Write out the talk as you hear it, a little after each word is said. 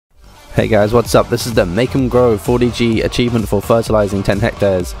Hey guys, what's up? This is the Make 'em Grow 40G achievement for fertilizing 10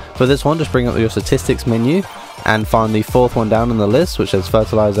 hectares. For this one, just bring up your statistics menu and find the fourth one down on the list, which says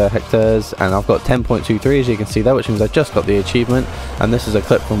fertilizer hectares, and I've got 10.23 as you can see there, which means I just got the achievement. And this is a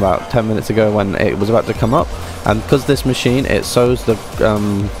clip from about 10 minutes ago when it was about to come up, and because this machine, it sows the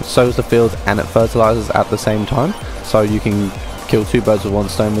field and it fertilizes at the same time, so you can kill two birds with one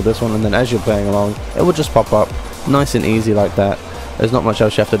stone with this one. And then as you're playing along, it will just pop up nice and easy like that. There's not much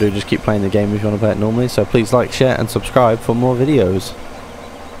else you have to do, just keep playing the game if you want to play it normally. So please like, share and subscribe for more videos.